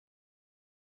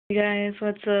Hey guys,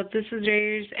 what's up? This is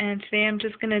Rayers, and today I'm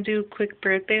just gonna do a quick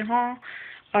birthday haul.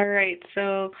 Alright,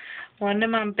 so one of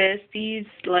my besties,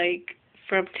 like,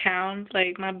 from town,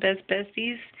 like, my best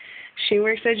besties, she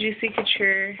works at Juicy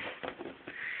Couture.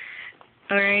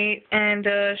 Alright, and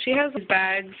she has this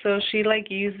bag, so she,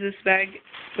 like, used this bag,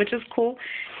 which is cool,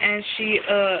 and she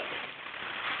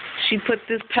put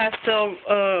this pastel,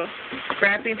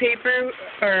 wrapping paper,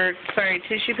 or, sorry,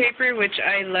 tissue paper, which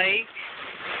I like.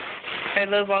 I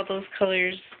love all those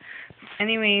colors.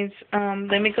 Anyways,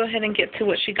 let me go ahead and get to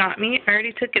what she got me. I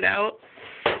already took it out.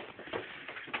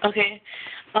 Okay.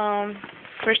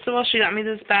 First of all, she got me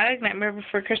this bag, Nightmare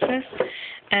Before Christmas.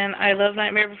 And I love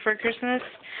Nightmare Before Christmas.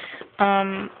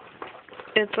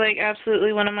 It's like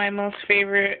absolutely one of my most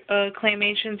favorite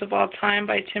claymations of all time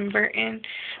by Tim Burton.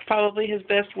 Probably his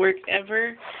best work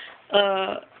ever.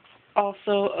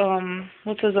 Also,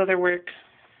 what's his other work?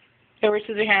 Edward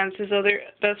Scissorhands, his other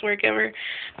best work ever.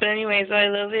 But anyways, I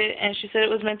love it. And she said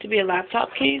it was meant to be a laptop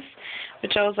case,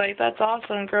 which I was like, that's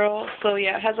awesome, girl. So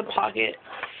yeah, it has a pocket.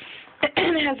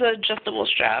 And it has adjustable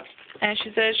straps. And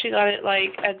she said she got it like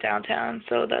at downtown,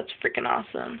 so that's freaking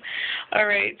awesome.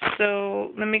 Alright,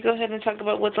 so let me go ahead and talk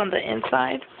about what's on the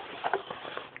inside.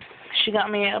 She got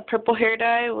me a purple hair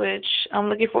dye, which I'm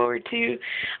looking forward to.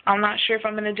 I'm not sure if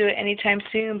I'm going to do it anytime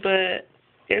soon, but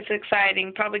it's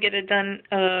exciting. Probably get it done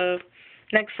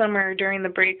next summer during the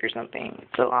break or something.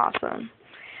 It's so awesome.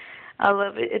 I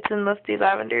love it. It's in Lusty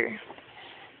Lavender.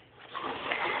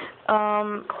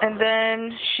 And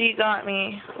then she got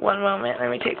me, one moment, let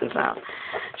me take this out.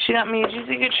 She got me a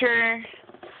Juicy Couture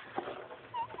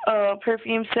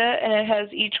perfume set, and it has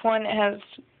each one. It has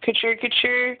Couture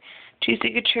Couture,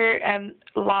 Juicy Couture, and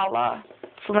Lala.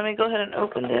 So let me go ahead and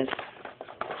open this.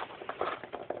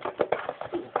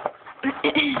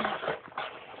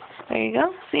 There you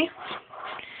go, see?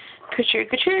 Couture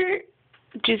Couture,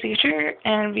 Juicy Couture,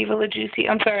 and Viva La Juicy.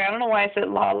 I'm sorry, I don't know why I said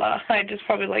Lala. I just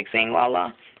probably like saying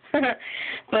Lala.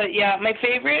 But yeah, my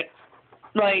favorite,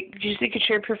 like, Juicy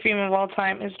Couture perfume of all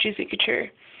time is Juicy Couture.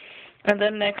 And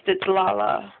then next it's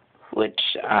Lala, which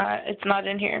it's not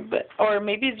in here, but, or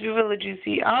maybe it's Viva La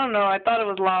Juicy. I don't know, I thought it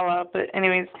was Lala, but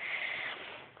anyways.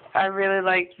 I really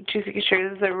like Juicy Couture.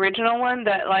 This is the original one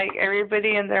that, like,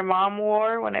 everybody and their mom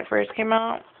wore when it first came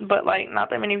out. But, like, not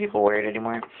that many people wear it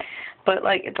anymore. But,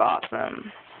 like, it's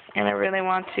awesome. And I really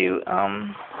want to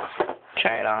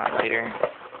try it on later.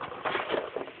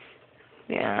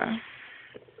 Yeah.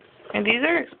 And these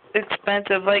are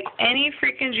expensive. Like, any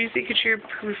freaking Juicy Couture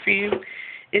perfume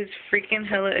is freaking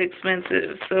hella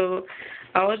expensive. So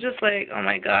I was just like, oh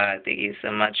my god, thank you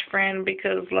so much, friend,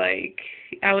 because like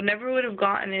I would have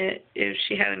gotten it if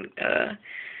she hadn't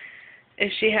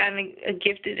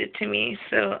gifted it to me.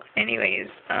 So anyways,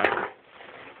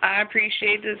 I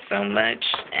appreciate this so much,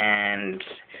 and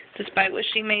despite what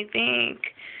she may think,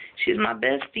 she's my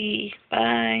bestie.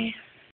 Bye.